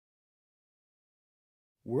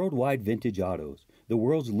Worldwide Vintage Autos, the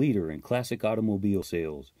world's leader in classic automobile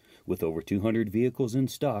sales. With over 200 vehicles in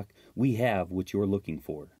stock, we have what you're looking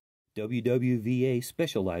for. WWVA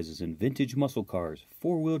specializes in vintage muscle cars,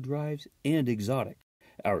 four-wheel drives, and exotic.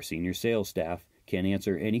 Our senior sales staff can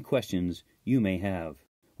answer any questions you may have.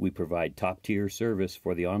 We provide top-tier service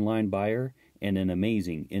for the online buyer and an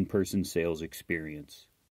amazing in-person sales experience.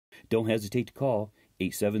 Don't hesitate to call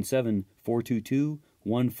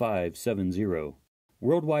 877-422-1570.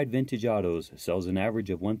 Worldwide Vintage Autos sells an average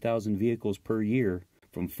of 1,000 vehicles per year.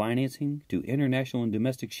 From financing to international and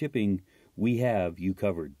domestic shipping, we have you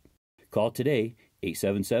covered. Call today,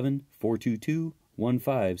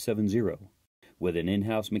 877-422-1570. With an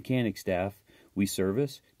in-house mechanic staff, we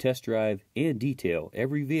service, test drive, and detail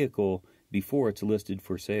every vehicle before it's listed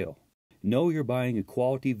for sale. Know you're buying a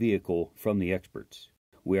quality vehicle from the experts.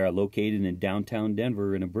 We are located in downtown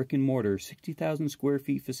Denver in a brick-and-mortar 60,000 square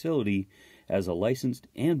feet facility as a licensed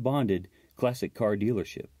and bonded classic car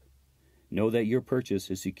dealership. Know that your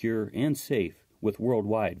purchase is secure and safe with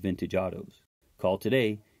Worldwide Vintage Autos. Call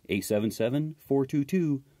today,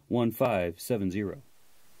 877-422-1570.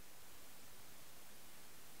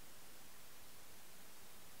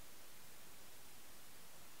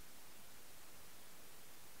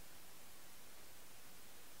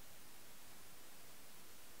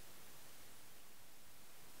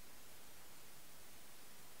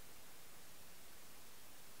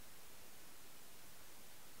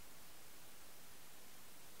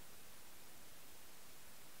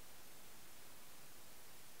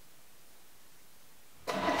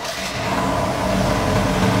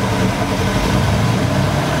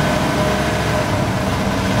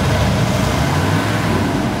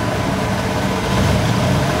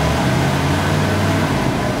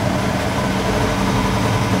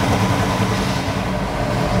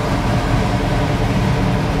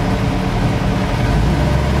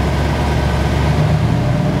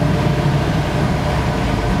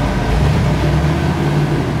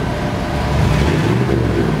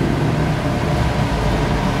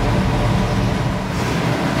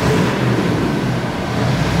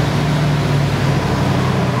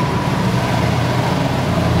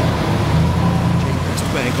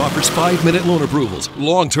 Offers 5-minute loan approvals,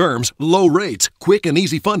 long terms, low rates, quick and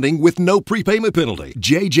easy funding with no prepayment penalty.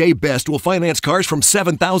 JJ Best will finance cars from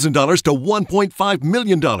 $7,000 to $1.5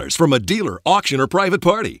 million from a dealer, auction, or private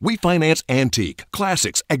party. We finance antique,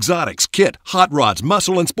 classics, exotics, kit, hot rods,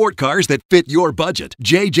 muscle, and sport cars that fit your budget.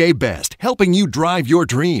 JJ Best, helping you drive your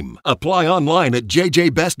dream. Apply online at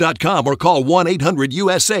jjbest.com or call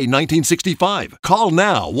 1-800-USA-1965. Call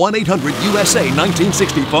now,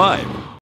 1-800-USA-1965.